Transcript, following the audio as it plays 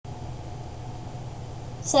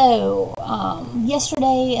So,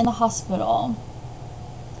 yesterday in the hospital,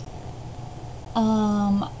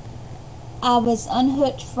 um, I was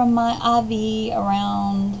unhooked from my IV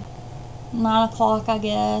around 9 o'clock, I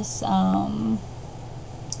guess.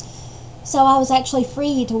 So I was actually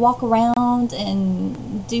free to walk around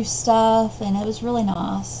and do stuff, and it was really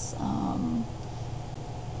nice.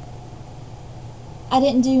 I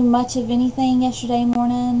didn't do much of anything yesterday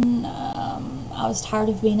morning. I was tired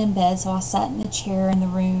of being in bed, so I sat in the chair in the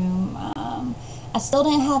room. I still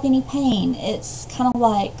didn't have any pain. It's kind of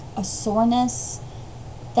like a soreness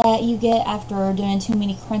that you get after doing too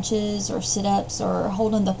many crunches or sit-ups or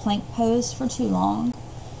holding the plank pose for too long.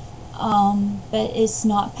 But it's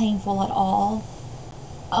not painful at all.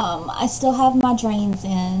 I still have my drains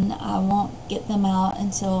in. I won't get them out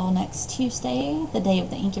until next Tuesday, the day of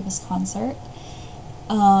the Incubus concert.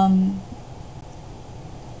 Um,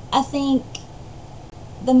 I think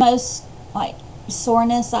the most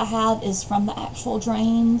soreness I have is from the actual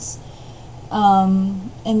drains,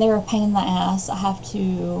 and they're a pain in the ass. I have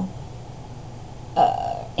to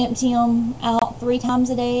empty them out 3 times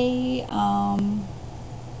a day, and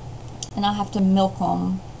I have to milk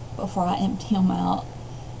them before I empty them out.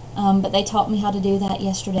 But they taught me how to do that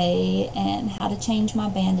yesterday and how to change my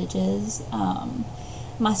bandages.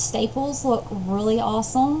 My staples look really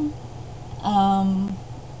awesome.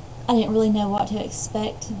 I didn't really know what to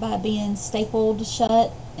expect by being stapled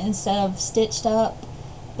shut instead of stitched up,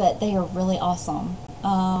 but they are really awesome.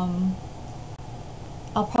 I'll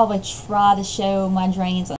probably try to show my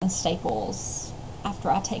drains and staples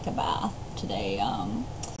after I take a bath today.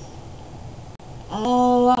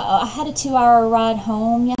 I had a 2-hour ride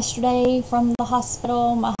home yesterday from the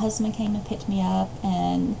hospital. My husband came and picked me up,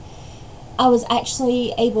 and I was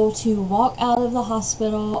actually able to walk out of the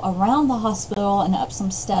hospital, around the hospital, and up some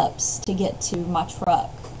steps to get to my truck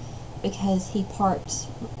because he parked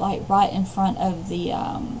right in front of the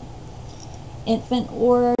infant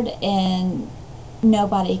ward, and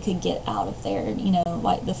nobody could get out of there,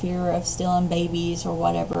 the fear of stealing babies or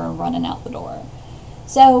whatever and running out the door.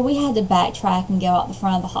 So we had to backtrack and go out the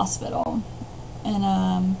front of the hospital. And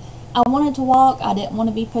I wanted to walk. I didn't want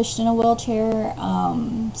to be pushed in a wheelchair.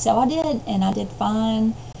 So I did, and I did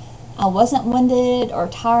fine. I wasn't winded or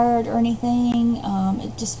tired or anything.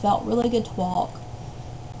 It just felt really good to walk.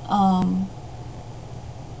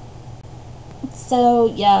 So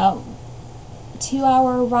yeah,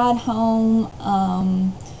 2-hour ride home.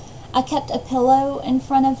 I kept a pillow in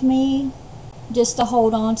front of me just to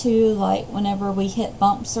hold on to, whenever we hit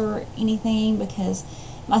bumps or anything, because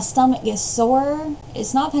my stomach is sore.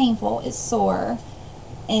 It's not painful, it's sore.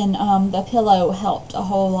 And the pillow helped a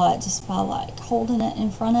whole lot just by holding it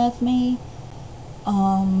in front of me.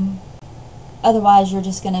 Otherwise you're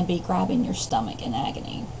just going to be grabbing your stomach in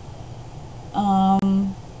agony.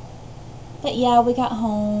 But yeah, we got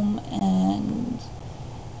home, and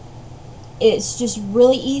it's just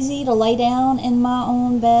really easy to lay down in my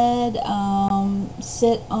own bed,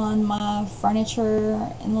 sit on my furniture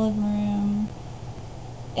in the living room,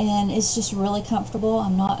 and it's just really comfortable.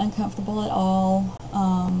 I'm not uncomfortable at all.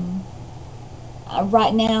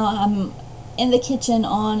 Right now I'm in the kitchen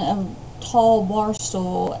on a tall bar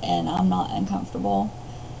stool, and I'm not uncomfortable.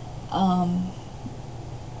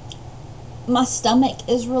 My stomach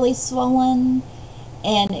is really swollen,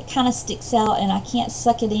 and it kind of sticks out, and I can't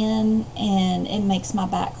suck it in, and it makes my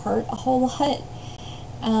back hurt a whole lot.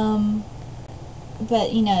 But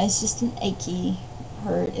it's just an achy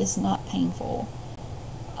hurt. It's not painful.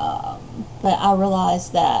 But I realize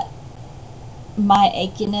that my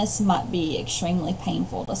achiness might be extremely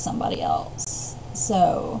painful to somebody else.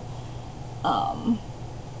 So,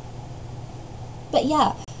 but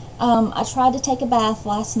yeah, I tried to take a bath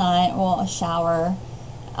last night, well, a shower.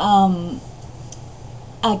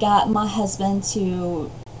 I got my husband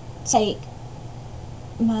to take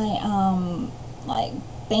my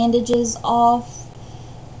bandages off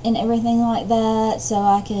and everything like that, so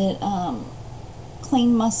I could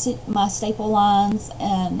clean my staple lines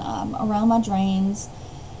and around my drains.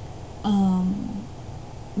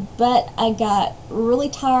 But I got really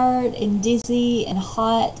tired and dizzy and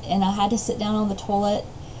hot, and I had to sit down on the toilet,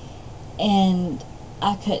 and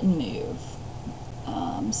I couldn't move.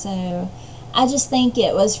 So I just think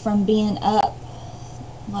it was from being up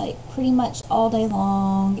pretty much all day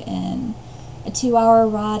long, and a 2-hour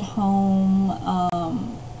ride home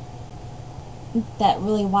that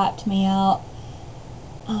really wiped me out.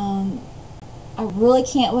 I really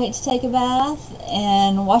can't wait to take a bath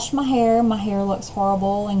and wash my hair. My hair looks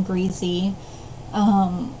horrible and greasy.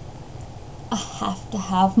 I have to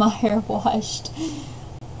have my hair washed.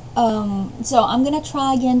 So I'm gonna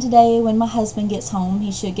try again today when my husband gets home.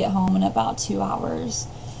 He should get home in about 2 hours.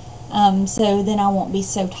 So then I won't be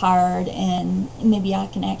so tired, and maybe I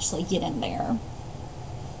can actually get in there.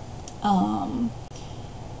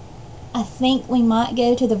 I think we might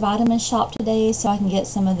go to the vitamin shop today so I can get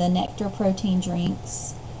some of the Nectar protein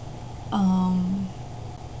drinks.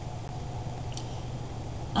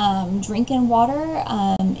 Drinking water,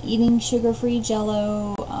 eating sugar-free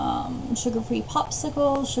Jello, sugar-free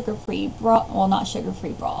popsicles, sugar-free broth, well, not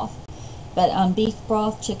sugar-free broth, but beef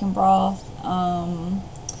broth, chicken broth.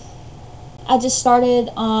 I just started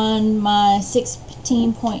on my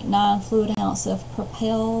 16.9 fluid ounce of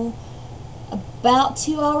Propel about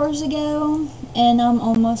 2 hours ago, and I'm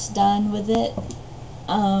almost done with it.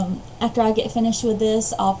 After I get finished with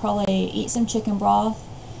this, I'll probably eat some chicken broth.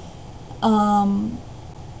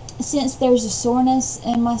 Since there's a soreness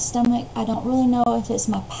in my stomach, I don't really know if it's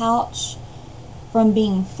my pouch from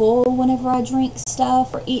being full whenever I drink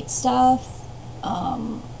stuff or eat stuff,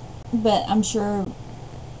 but I'm sure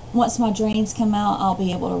once my drains come out, I'll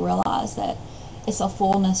be able to realize that it's a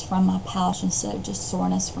fullness from my pouch instead of just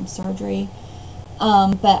soreness from surgery.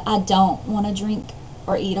 But I don't want to drink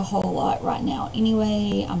or eat a whole lot right now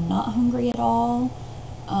anyway. I'm not hungry at all.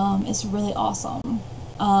 It's really awesome.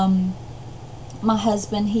 My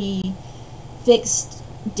husband, he fixed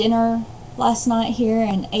dinner last night here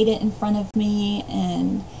and ate it in front of me,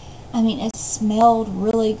 and I mean, it smelled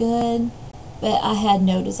really good, but I had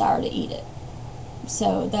no desire to eat it.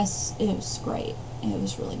 So it was great. It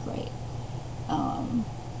was really great.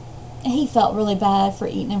 He felt really bad for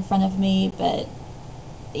eating in front of me, but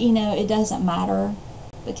you know, it doesn't matter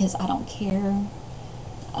because I don't care.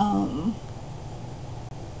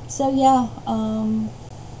 So yeah,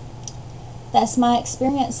 that's my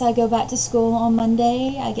experience. I go back to school on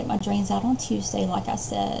Monday. I get my drains out on Tuesday, like I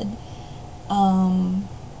said.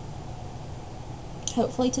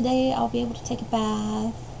 Hopefully today I'll be able to take a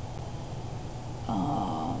bath.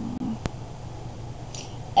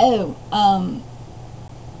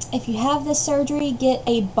 If you have this surgery, get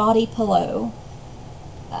a body pillow.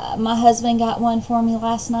 My husband got one for me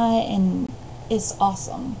last night, and it's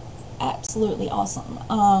awesome. Absolutely awesome.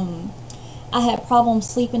 I had problems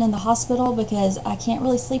sleeping in the hospital because I can't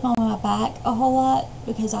really sleep on my back a whole lot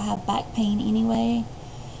because I have back pain anyway.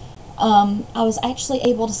 I was actually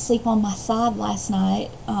able to sleep on my side last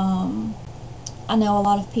night. I know a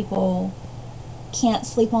lot of people can't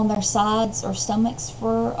sleep on their sides or stomachs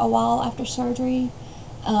for a while after surgery.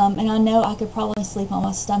 And I know I could probably sleep on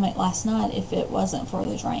my stomach last night if it wasn't for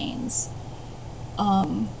the drains.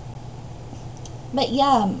 But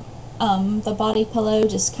yeah, the body pillow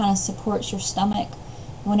just kind of supports your stomach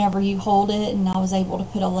whenever you hold it, and I was able to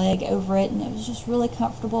put a leg over it, and it was just really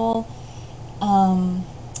comfortable.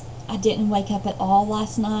 I didn't wake up at all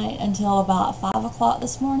last night until about 5 o'clock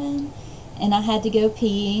this morning, and I had to go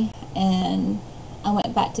pee, and I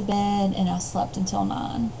went back to bed, and I slept until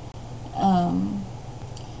 9.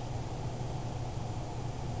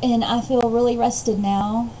 And I feel really rested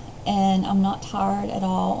now, and I'm not tired at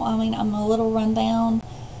all. I mean, I'm a little run down,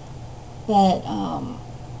 but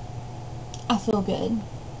I feel good.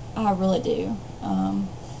 I really do.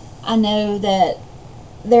 I know that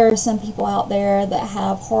there are some people out there that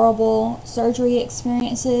have horrible surgery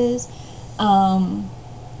experiences. I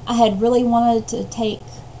had really wanted to take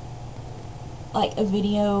like a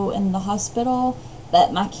video in the hospital,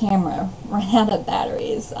 but my camera ran out of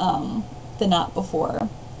batteries the night before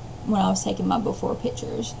when I was taking my before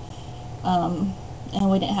pictures, and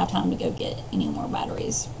we didn't have time to go get any more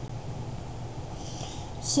batteries.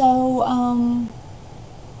 So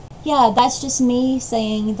yeah, that's just me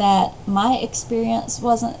saying that my experience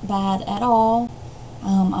wasn't bad at all.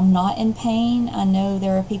 I'm not in pain. I know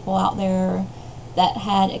there are people out there that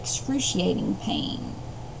had excruciating pain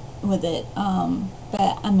with it,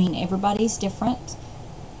 but I mean, everybody's different.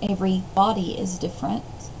 Every body is different.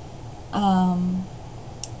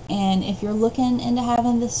 And if you're looking into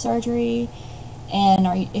having this surgery, and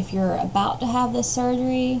if you're about to have this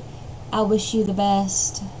surgery, I wish you the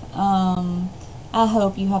best. I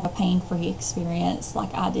hope you have a pain-free experience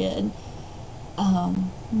like I did.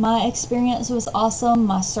 My experience was awesome.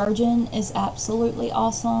 My surgeon is absolutely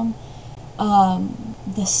awesome.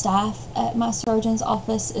 The staff at my surgeon's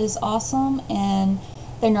office is awesome, and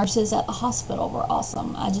the nurses at the hospital were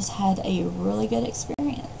awesome. I just had a really good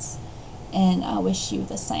experience, and I wish you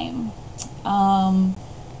the same. I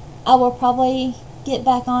will probably get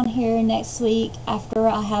back on here next week after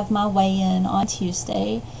I have my weigh-in on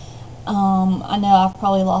Tuesday. I know I've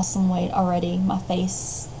probably lost some weight already. My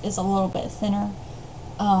face is a little bit thinner.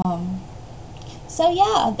 So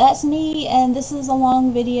yeah, that's me, and this is a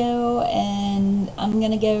long video, and I'm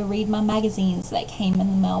gonna go read my magazines that came in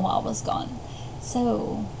the mail while I was gone.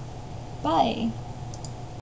 So, bye.